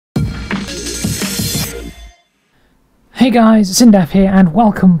Hey guys, Cyndaf here, and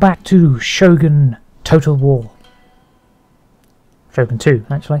welcome back to Shogun Total War. Shogun 2,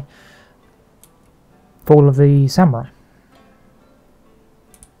 actually. Fall of the Samurai.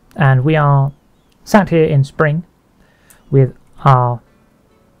 And we are sat here in spring with our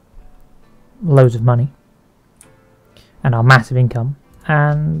loads of money and our massive income,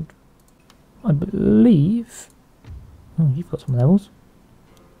 and I believe... Oh, you've got some levels.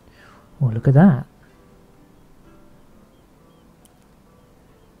 Oh, look at that.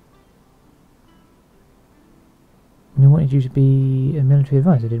 We wanted you to be a military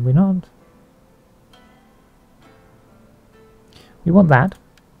advisor, did we not? We want that.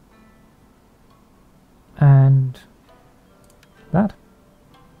 And that.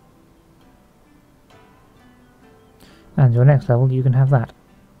 And your next level, you can have that.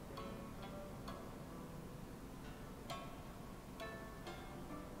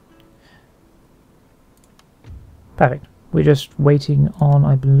 Perfect. We're just waiting on,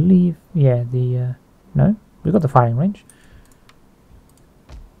 I believe, yeah, the, no? We've got the firing range.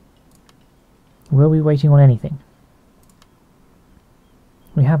 Were we waiting on anything?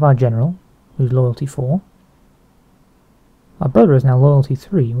 We have our general, who's loyalty 4. Our brother is now loyalty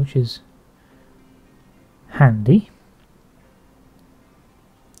 3, which is handy,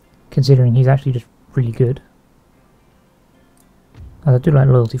 considering he's actually just really good. I do like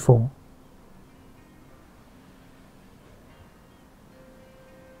loyalty 4.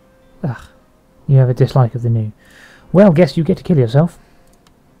 Ugh. You have a dislike of the new. Well, guess you get to kill yourself.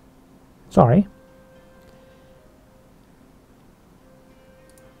 Sorry.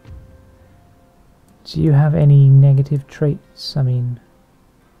 Do you have any negative traits? I mean...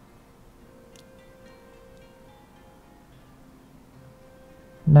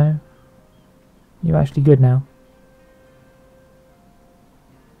 No? You're actually good now.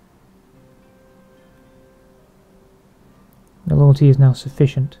 Your loyalty is now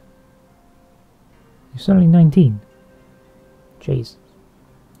sufficient. You're suddenly 19. Jeez.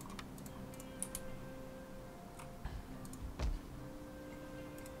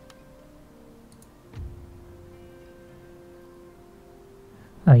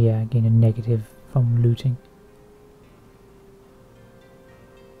 Oh yeah, again a negative from looting.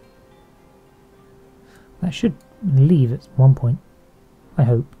 That should leave at one point, I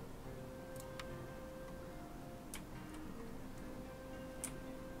hope.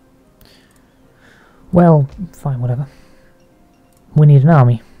 Well, fine, whatever. We need an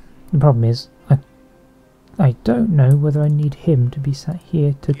army. The problem is, I don't know whether I need him to be sat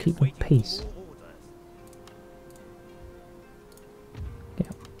here to keep the peace. Yeah.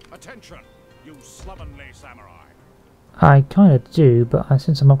 Attention, you slovenly samurai. I kind of do, but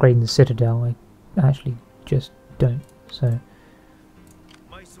since I'm upgrading the citadel, I actually just don't. So.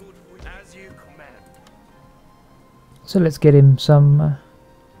 My sword as you command. So let's get him some.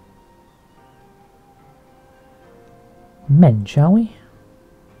 Men, shall we?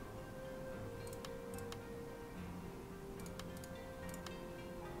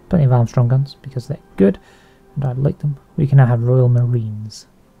 Plenty of Armstrong guns because they're good and I like them. We can now have Royal Marines.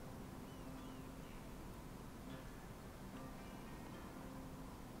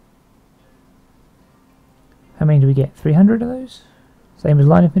 How many do we get? 300 of those? Same as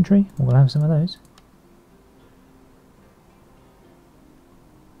line infantry? We'll have some of those.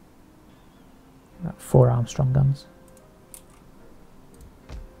 About 4 Armstrong guns.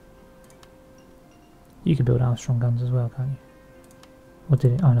 You can build Armstrong guns as well, can't you? Or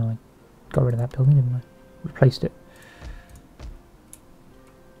did it? Oh no, I got rid of that building, didn't I? Replaced it.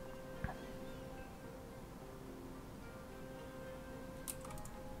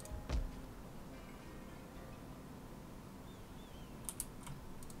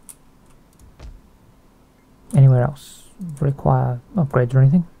 Anywhere else require upgrades or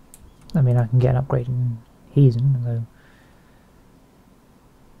anything? I mean, I can get an upgrade in Heathen, although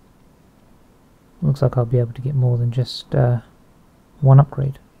looks like I'll be able to get more than just one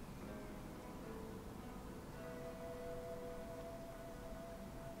upgrade.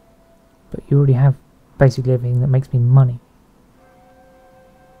 But you already have basically everything that makes me money.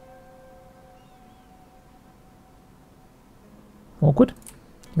 Awkward.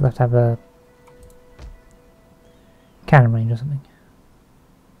 You'll have to have a cannon range or something.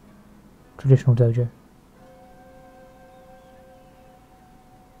 Traditional dojo.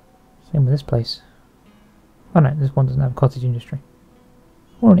 Same with this place. Oh no, this one doesn't have a cottage industry.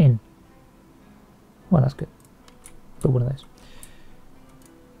 Or an inn. Well, that's good. Build one of those.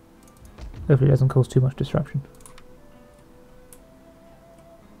 Hopefully it doesn't cause too much disruption.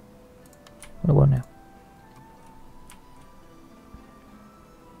 Well, it won't now.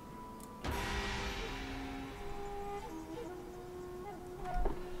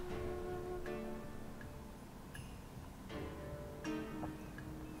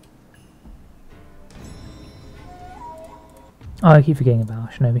 Oh, I keep forgetting about our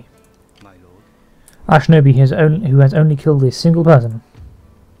shinobi. My lord. Our shinobi who has only killed a single person.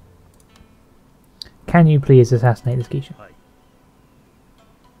 Can you please assassinate this geisha? Aye.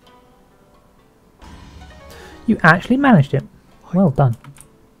 You actually managed it. Well done.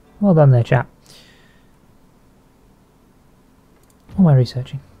 Well done there, chap. What am I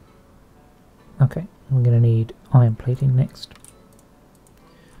researching? Okay, we're going to need iron plating next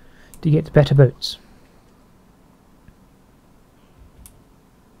to get better boats.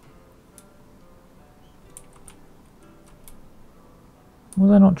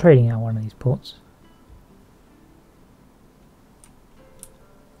 Was I not trading out one of these ports?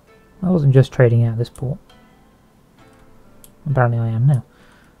 I wasn't just trading out this port. Apparently I am now.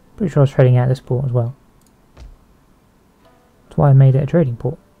 Pretty sure I was trading out this port as well. That's why I made it a trading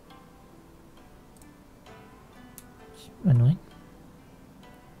port. Annoying.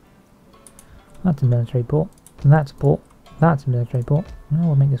 That's a military port. And that's a port. That's a military port. Now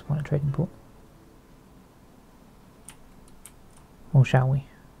we'll make this one a trading port. Or shall we?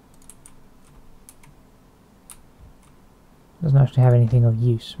 Doesn't actually have anything of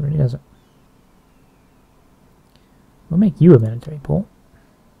use, really, does it? We'll make you a military port.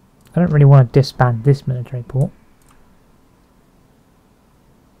 I don't really want to disband this military port.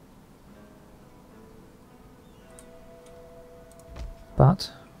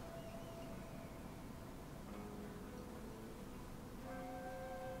 But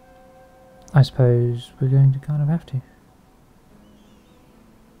I suppose we're going to kind of have to.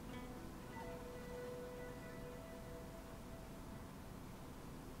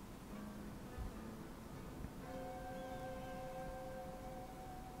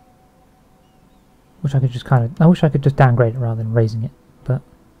 Wish I could just I wish I could just downgrade it rather than raising it, but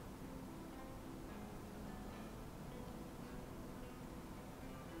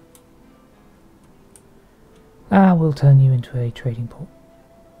we'll turn you into a trading port.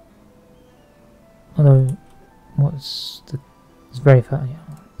 Although, it's very far.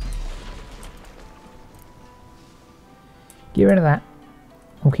 Yeah. Get rid of that.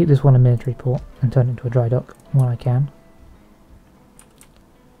 We'll keep this one a military port and turn it into a dry dock when I can.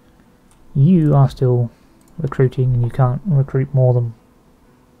 You are still recruiting, and you can't recruit more than,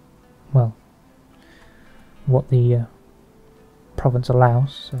 well, what the province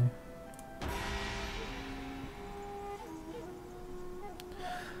allows, so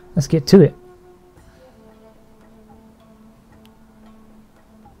let's get to it.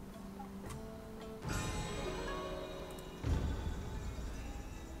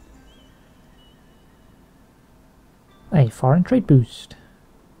 A foreign trade boost.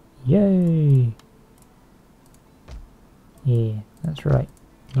 Yay! Yeah, that's right.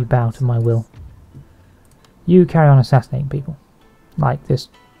 You bow to my will. You carry on assassinating people. Like this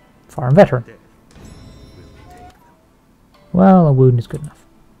foreign veteran. Well, a wound is good enough.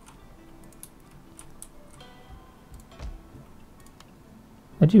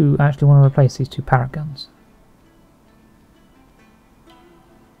 I do actually want to replace these two parrot guns.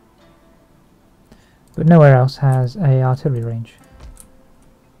 But nowhere else has a artillery range.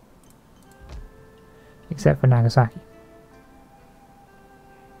 Except for Nagasaki.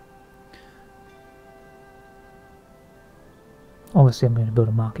 Obviously I'm going to build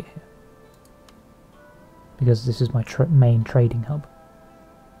a market here. Because this is my main trading hub.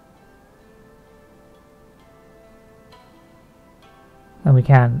 And we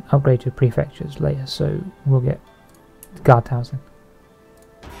can upgrade to prefectures later, so we'll get guard towers in.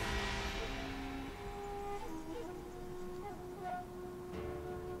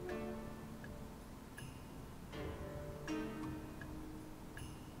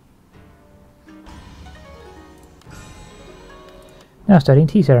 Now studying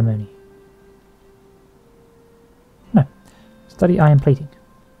tea ceremony. No, study iron plating.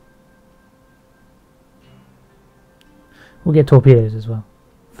 We'll get torpedoes as well.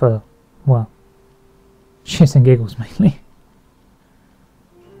 For, well, shits and giggles mainly.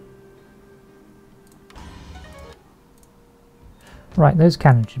 Right, those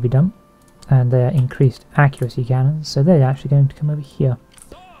cannons should be done. And they're increased accuracy cannons, so they're actually going to come over here.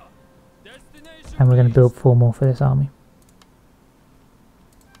 And we're going to build 4 more for this army.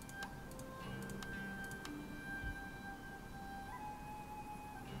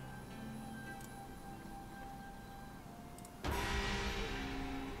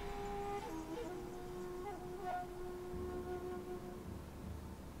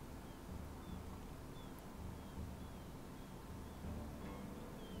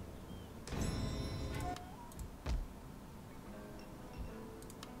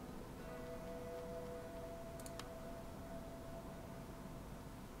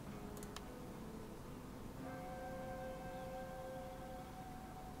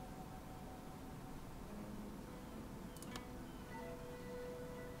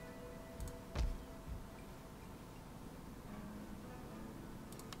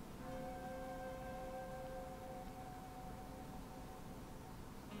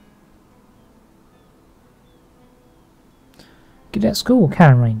 Cadet school,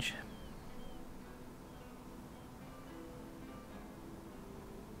 cannon range.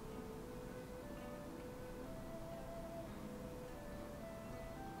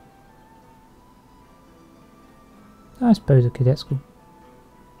 I suppose a cadet school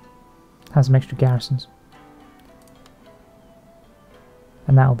has some extra garrisons,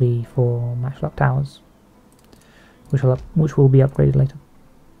 and that'll be for matchlock towers, which will be upgraded later.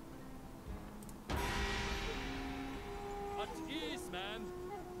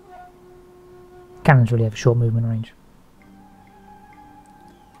 Cannons really have a short movement range.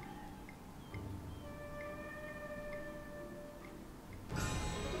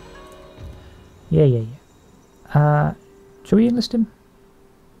 Yeah. Shall we enlist him?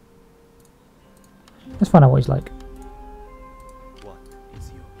 Let's find out what he's like. What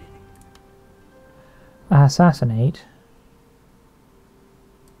is your bidding? Assassinate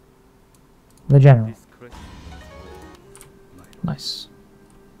the general. Nice.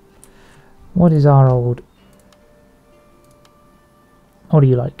 What is our old... What do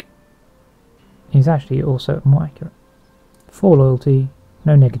you like? He's actually also more accurate. 4 loyalty,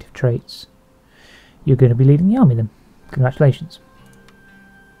 no negative traits. You're going to be leading the army then. Congratulations.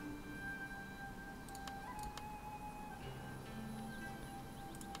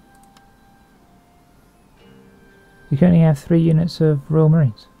 You can only have 3 units of Royal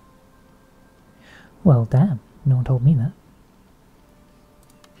Marines. Well, damn. No one told me that.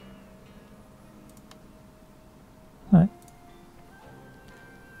 Alright.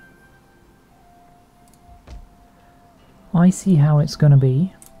 I see how it's going to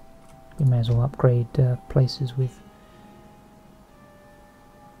be. We may as well upgrade places with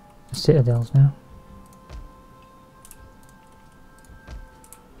citadels now.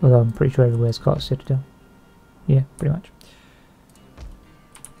 Although I'm pretty sure everywhere's got a citadel. Yeah, pretty much.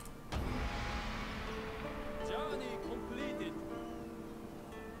 Journey completed.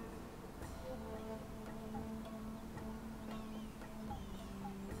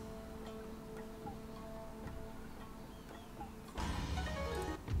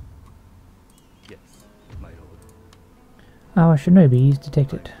 Yes, my lord. Our shinobi's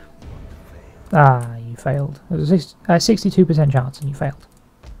detected. Ah, you failed. There's a 62% chance and you failed.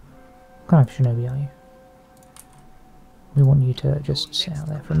 What kind of shinobi are you? We want you to just sit out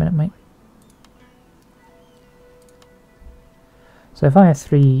there for a minute, mate. So if I have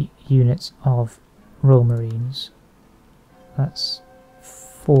 3 units of Royal Marines, that's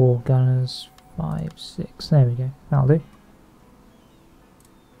 4 gunners, 5, 6, there we go, that'll do.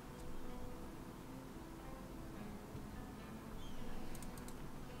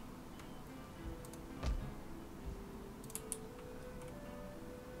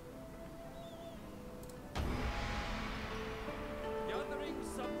 Gathering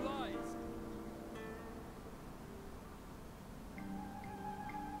supplies.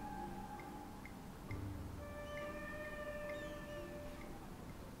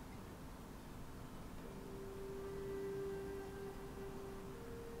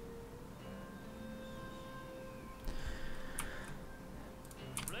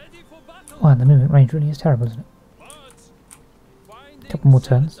 Ready for battle. Wow, the movement range really is terrible, isn't it? Birds. Finding Couple more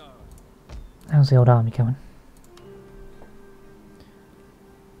turns. shelter. How's the old army coming?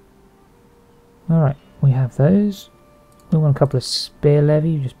 Alright, we have those. We want a couple of spear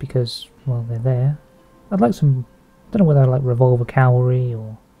levy just because, well, they're there. I'd like some, I don't know whether I like revolver cavalry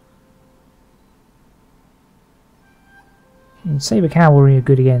or... And saber cavalry are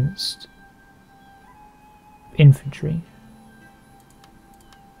good against infantry.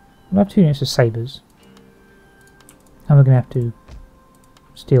 We'll have 2 units of sabers. And we're going to have to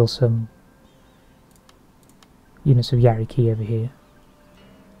steal some units of Yariki over here.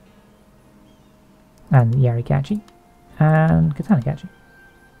 And Yarikachi. And Katanakachi.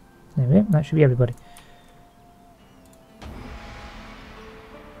 There we go, that should be everybody.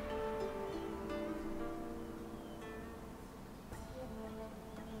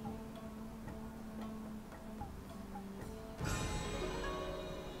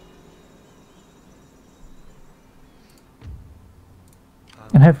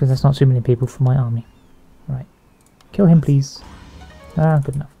 And hopefully that's not too many people for my army. Right. Kill him, please. Ah,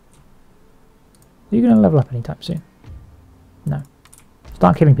 good enough. Are you going to level up anytime soon? No.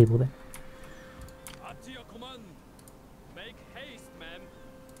 Start killing people then. At your command. Make haste, men.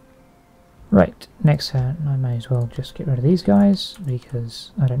 Right, next turn I may as well just get rid of these guys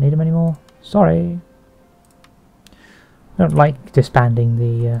because I don't need them anymore. Sorry. I don't like disbanding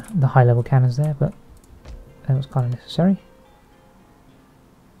the high level cannons there, but that was kind of necessary.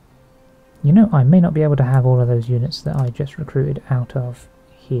 You know, I may not be able to have all of those units that I just recruited out of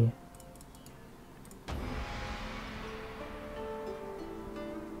here.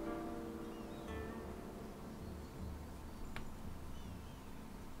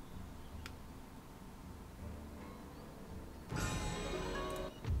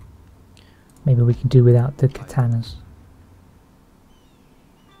 Maybe we can do without the katanas.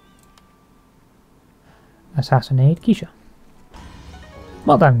 Assassinate Keisha.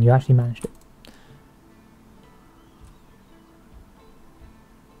 Well done, you actually managed it.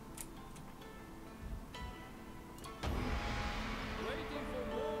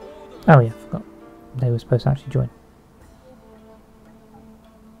 Oh yeah, forgot. They were supposed to actually join.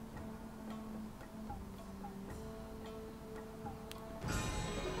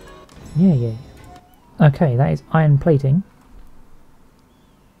 Yeah. Okay, that is iron plating.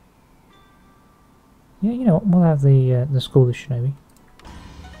 Yeah, you know what? We'll have the school of shinobi.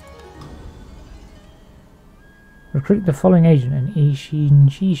 Recruit the following agent in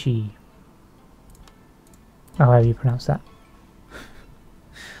Ishinshishi. Oh, however you pronounce that.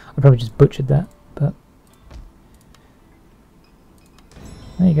 I probably just butchered that, but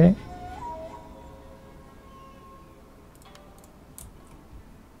there you go.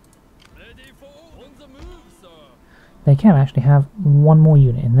 They can actually have one more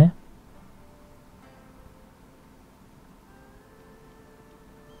unit in there.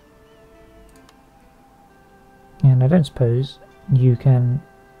 And I don't suppose you can...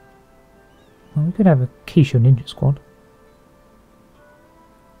 Well, we could have a Kisho ninja squad.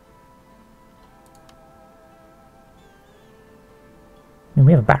 I mean,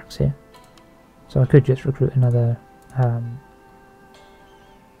 we have a barracks here. So I could just recruit another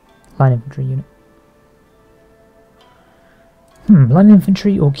line infantry unit. Line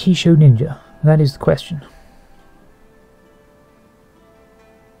infantry or Kisho ninja? That is the question.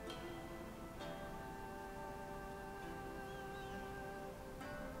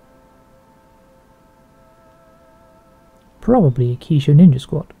 Probably a Kisho ninja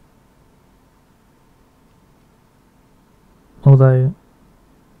squad. Although,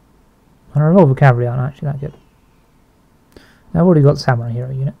 my revolver cavalry aren't actually that good. I've already got the samurai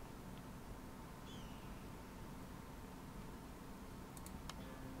hero unit.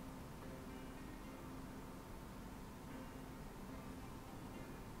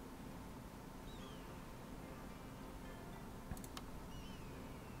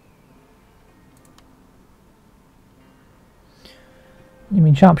 I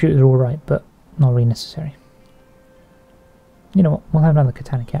mean, sharpshooters are alright, but not really necessary. You know what, we'll have another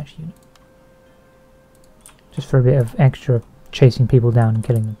katana catch unit. Just for a bit of extra chasing people down and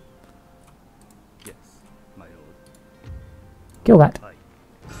killing them. Yes, my lord. Kill that!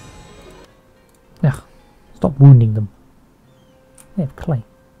 Ugh, stop wounding them. They have clay.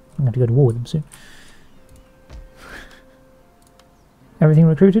 I'm going to have to go to war with them soon. Everything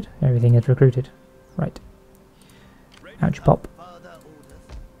recruited? Everything is recruited. Right. Ouch, pop.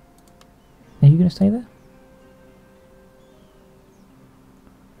 Are you going to stay there?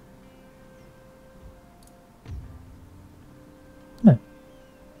 No.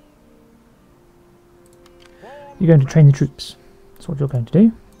 You're going to train the troops. That's what you're going to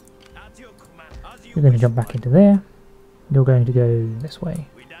do. You're going to jump back into there. You're going to go this way.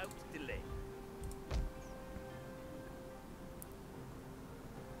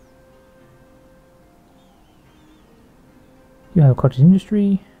 You have a cottage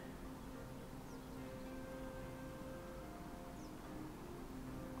industry.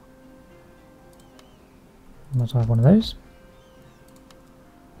 Might as well have one of those.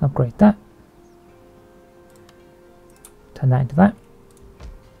 Upgrade that. Turn that into that.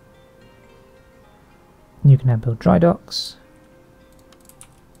 You can now build dry docks.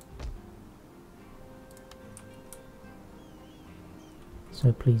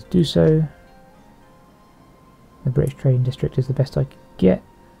 So please do so. The British Trading District is the best I could get.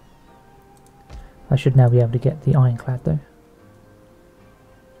 I should now be able to get the ironclad though.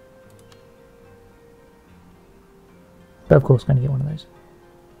 But of course, I'm going to get one of those.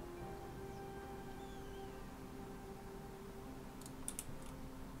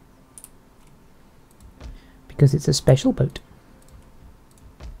 Because it's a special boat.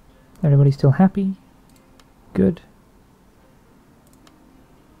 Everybody still happy? Good.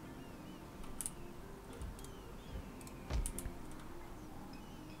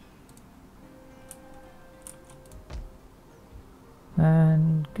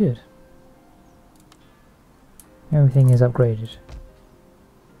 And good. Everything is upgraded.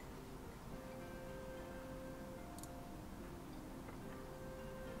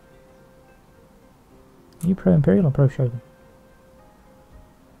 Are you pro-imperial or pro-shogun?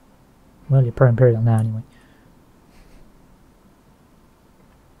 Well, you're pro-imperial now anyway.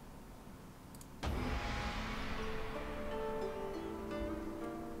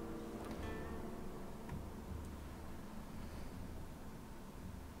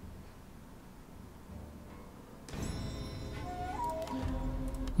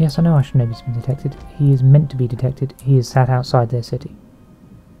 Yes, I know our shinobi's been detected. He is meant to be detected. He is sat outside their city.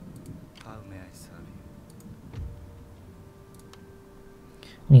 How may I serve you?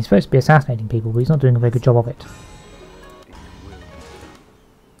 And he's supposed to be assassinating people, but he's not doing a very good job of it. It will.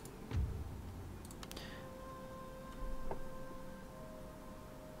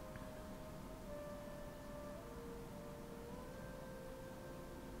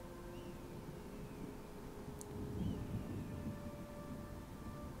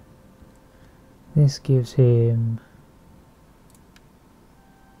 This gives him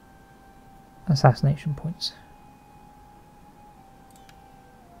assassination points.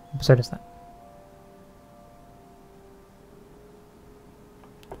 So does that.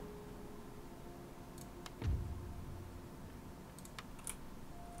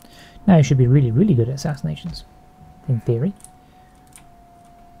 Now he should be really, really good at assassinations, in theory.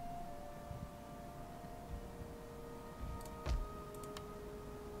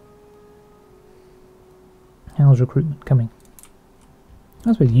 How's recruitment coming?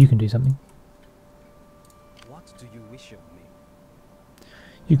 I suppose you can do something. What do you wish of me?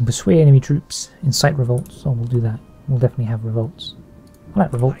 You can persuade enemy troops, incite revolts. Oh, we'll do that. We'll definitely have revolts. I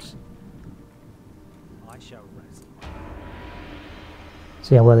like revolts. I shall rest.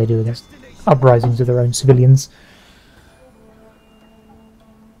 See how well they do against uprisings of their own civilians.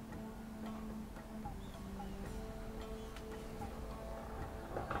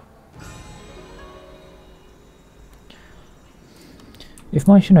 If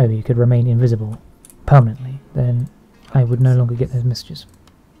my shinobi could remain invisible permanently, then I would no longer get those messages.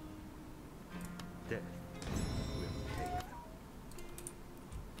 Death will take them.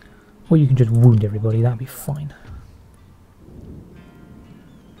 Or you can just wound everybody, that'd be fine.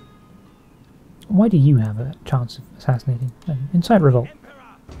 Why do you have a chance of assassinating? Incite revolt. Emperor!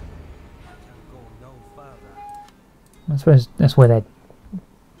 I can go no further. I suppose that's where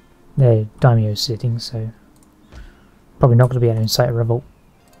their daimyo's sitting, so probably not going to be able to incite a revolt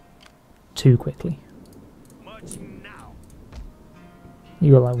too quickly. Much now.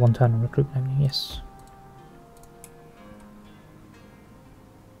 You got like one turn on recruitment, haven't you? Yes.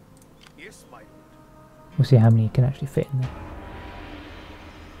 Yes, my lord. We'll see how many can actually fit in there.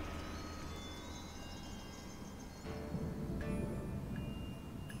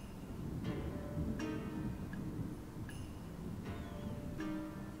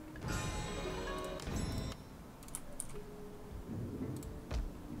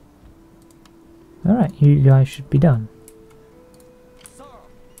 Alright, you guys should be done. Sir,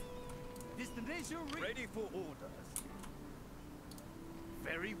 destination ready for orders.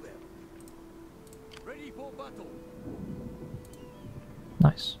 Very well. Ready for battle.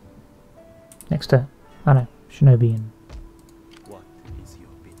 Nice. Next turn. I know, shinobi and... What is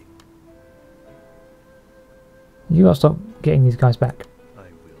your bidding? You gotta stop getting these guys back. I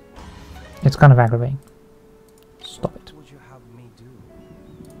will. It's kind of aggravating. Stop it. What would you have me do?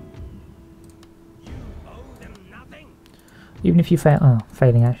 You owe them nothing. Even if you fail... Oh,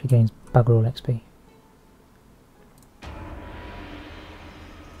 failing actually gains bugger all XP.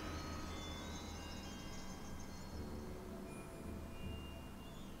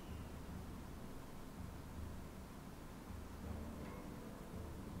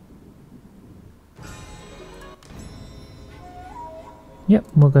 Yep,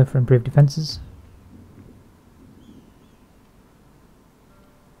 we'll go for improved defences.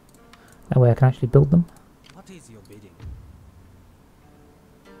 That way I can actually build them. What is your bidding?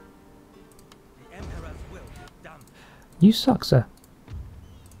 The Emperor's will be done. You suck, sir.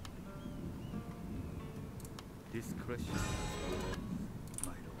 Discretion,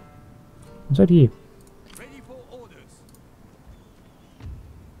 my lord. And so do you. Ready for orders.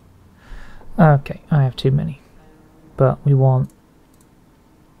 Okay, I have too many. But we want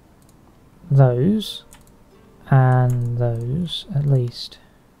those and those at least.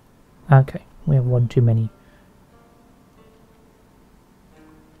 Okay, we have one too many.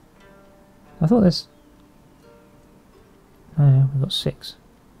 I thought this... Oh, we've got 6.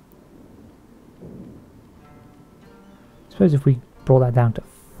 I suppose if we brought that down to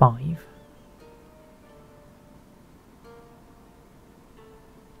 5.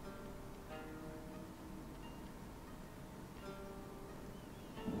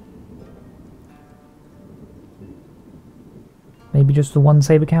 Maybe just the one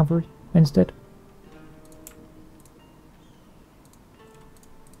saber cavalry instead.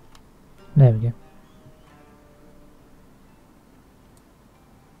 There we go.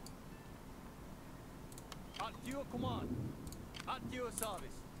 At your command. At your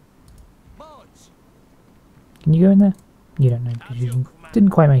service. March. Can you go in there? You don't know because you didn't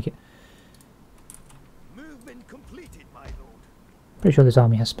quite make it. Movement completed, my lord. Pretty sure this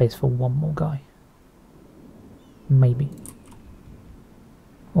army has space for one more guy. Maybe.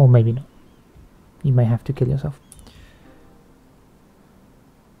 Or maybe not. You may have to kill yourself.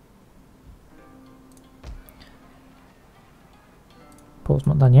 Port's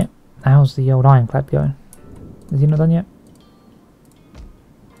not done yet. How's the old ironclad going? Is he not done yet?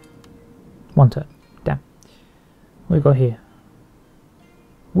 One turn. Damn. What have we got here?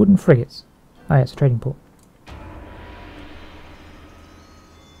 Wooden frigates. Oh yeah, it's a trading port.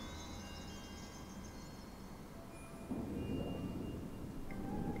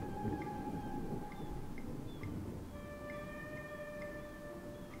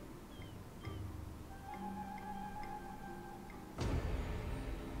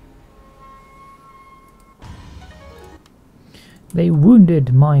 They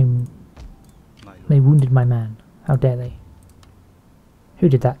wounded my man. How dare they? Who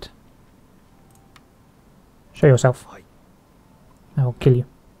did that? Show yourself. I will kill you.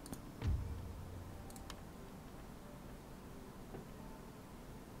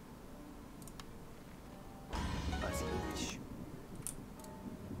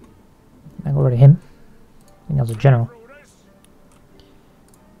 I got rid of him. I think that was a general.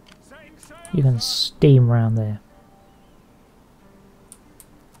 You can steam around there.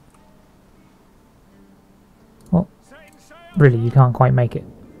 Well, really, you can't quite make it.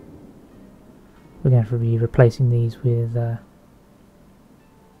 We're going to have to be replacing these with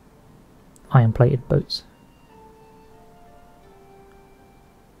iron-plated boats.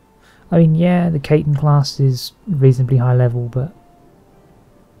 I mean, yeah, the Caton class is reasonably high level, but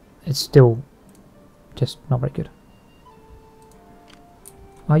it's still just not very good.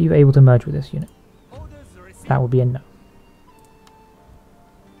 Are you able to merge with this unit? That would be a no.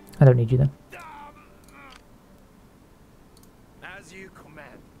 I don't need you then. As you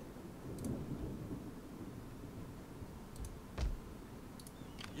command.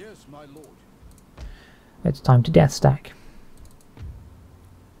 Yes, my lord. It's time to death stack.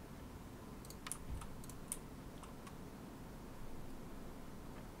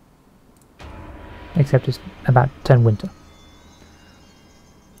 Except it's about to turn winter.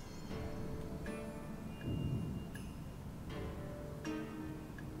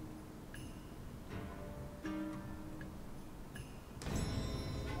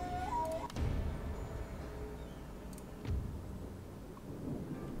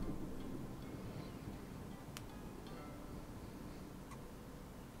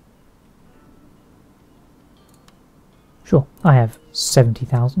 Sure, I have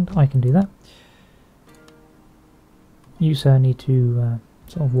 70,000, I can do that. You, sir, need to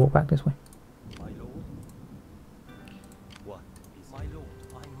sort of walk back this way. My lord? What is my lord?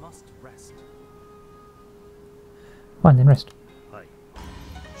 I must rest. Fine, then rest. Aye.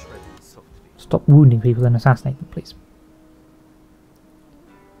 Treading softly. Stop wounding people and assassinate them, please.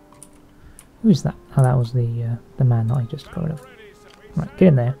 Who is that? Oh, that was the man that I just got rid of. Right, get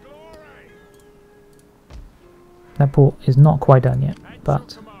in there. That port is not quite done yet,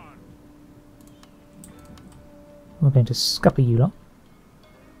 but we're going to scupper you lot.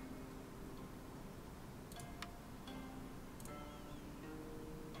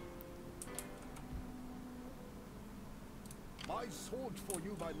 My sword for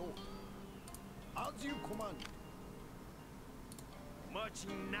you, my lord. As you command.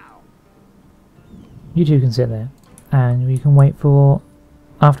 Marching now. You two can sit there, and we can wait for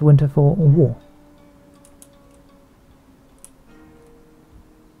after winter for a war.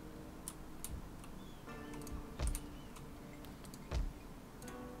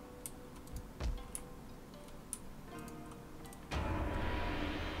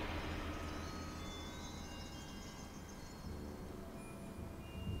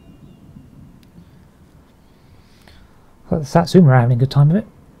 But the Satsuma are having a good time of it.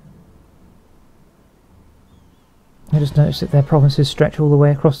 I just noticed that their provinces stretch all the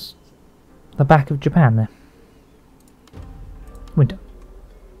way across the back of Japan there. Winter.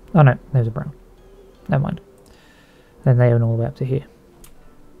 Oh no, there's a brown. Never mind. Then they own all the way up to here.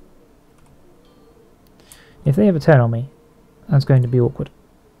 If they ever turn on me, that's going to be awkward.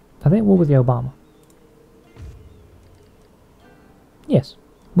 Are they at war with the Obama? Yes.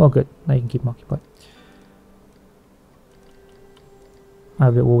 Well, good. Now you can keep them occupied.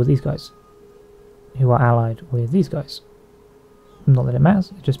 I'll be at war with these guys, who are allied with these guys. Not that it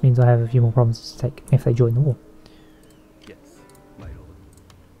matters, it just means I have a few more provinces to take if they join the war. Yes, my lord.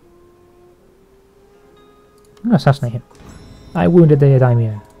 I'm going to assassinate him. I wounded the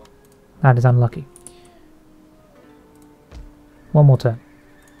daimyo. That is unlucky. One more turn.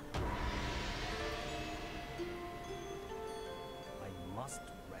 I must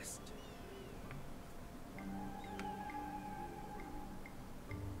rest.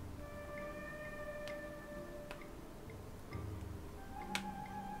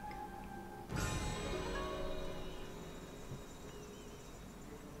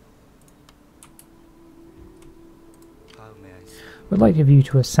 Would like of you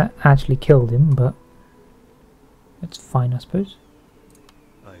to have actually killed him, but it's fine, I suppose.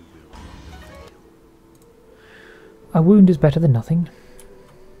 I will not fail. A wound is better than nothing.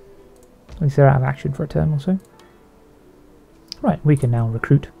 At least they're out of action for a turn or so. Right, we can now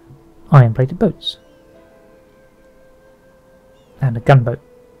recruit iron-plated boats. And a gunboat.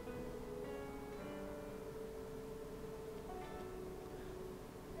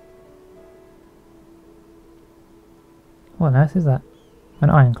 What on earth is that? An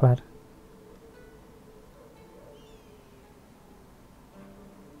ironclad.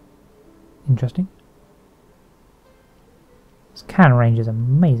 Interesting. This cannon range is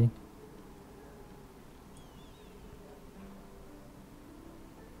amazing.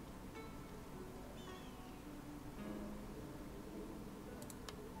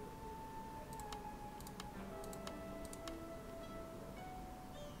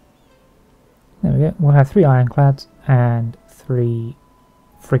 There we go. We'll have 3 ironclads and 3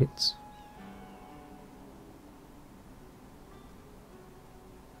 frigates.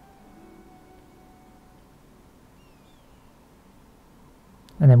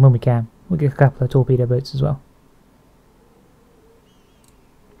 And then when we can, we'll get a couple of torpedo boats as well.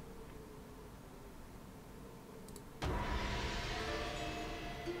 I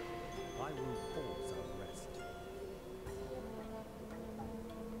will pause and rest.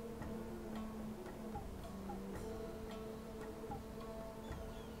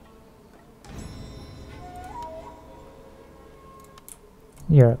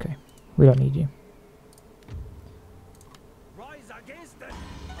 You're okay. We don't need you. Rise against them.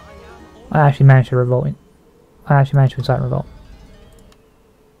 I actually managed to revolt. I actually managed to incite revolt.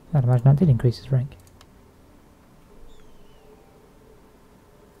 I'd imagine that did increase his rank.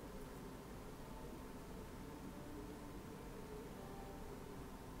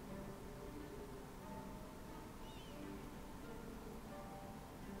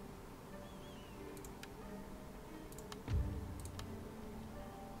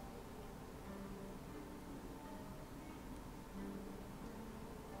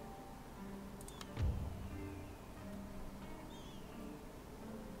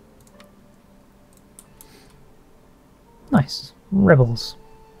 Nice. Rebels.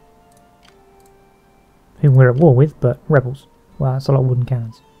 Whom we're at war with, but rebels. Well, that's a lot of wooden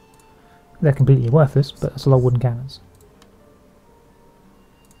cannons. They're completely worthless, but that's a lot of wooden cannons.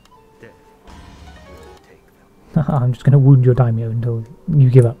 Death will take them. I'm just going to wound your daimyo until you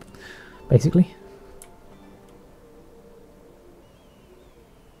give up, basically.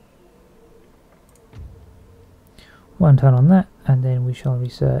 One turn on that, and then we shall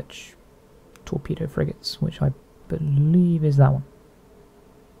research torpedo frigates, which I believe is that one.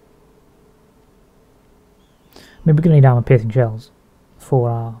 I mean, we're going to need armor-piercing shells for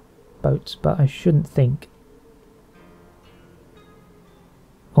our boats, but I shouldn't think...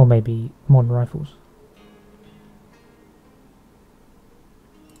 Or maybe modern rifles.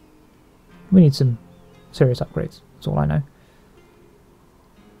 We need some serious upgrades, that's all I know.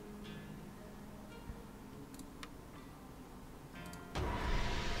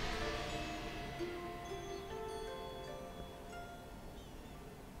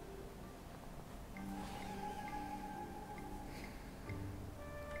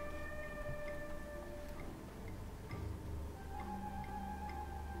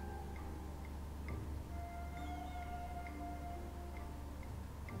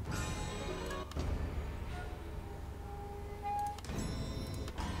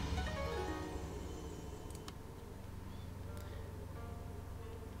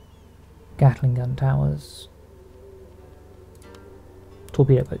 Gatling gun towers,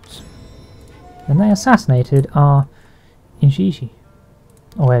 torpedo boats. And they assassinated our Inshiishi,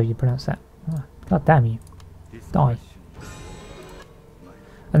 or however you pronounce that. Oh, God damn you. Die.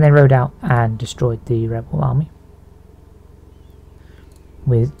 And they rode out and destroyed the rebel army.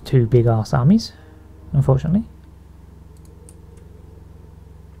 With 2 big ass armies, unfortunately.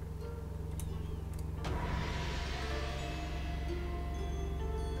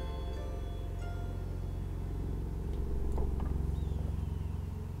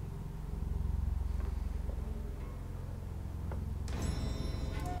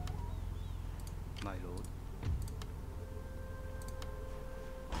 My lord.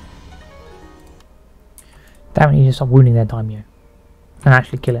 Damn it, you just stop wounding their daimyo and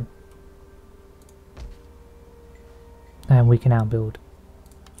actually kill him. And we can now build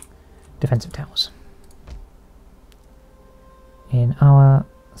defensive towers in our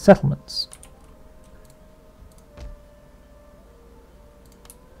settlements.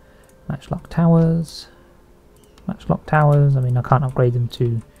 Matchlock towers. Matchlock towers, I mean, I can't upgrade them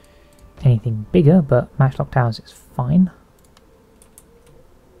to anything bigger, but matchlock towers is fine.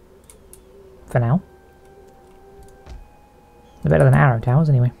 for now. They're better than arrow towers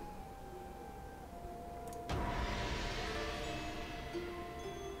anyway.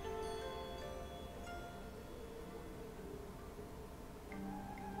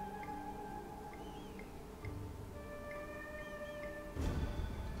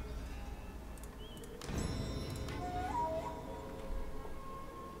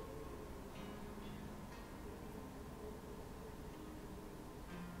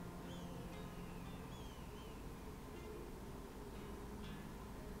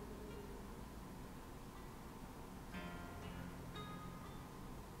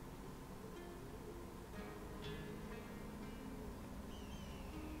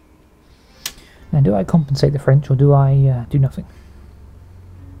 Now, do I compensate the French or do I do nothing?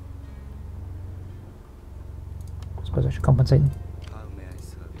 I suppose I should compensate them. How may I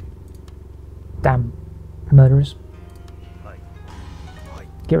serve you? Damn murderers. Hi. Hi.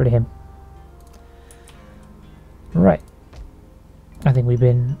 Get rid of him. Right. I think we've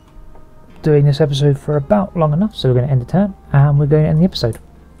been doing this episode for about long enough, so we're going to end the turn and we're going to end the episode.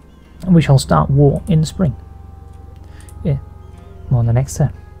 And we shall start war in the spring. Yeah, on the next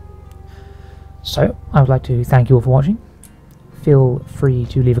turn. So, I would like to thank you all for watching. Feel free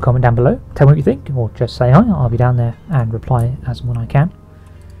to leave a comment down below, tell me what you think, or just say hi. I'll be down there and reply as and when I can.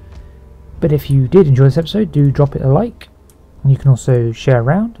 But if you did enjoy this episode, do drop it a like. You can also share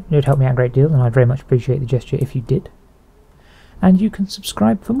around. It would help me out a great deal, and I'd very much appreciate the gesture if you did. And you can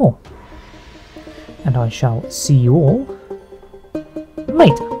subscribe for more. And I shall see you all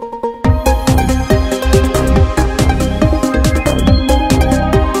later.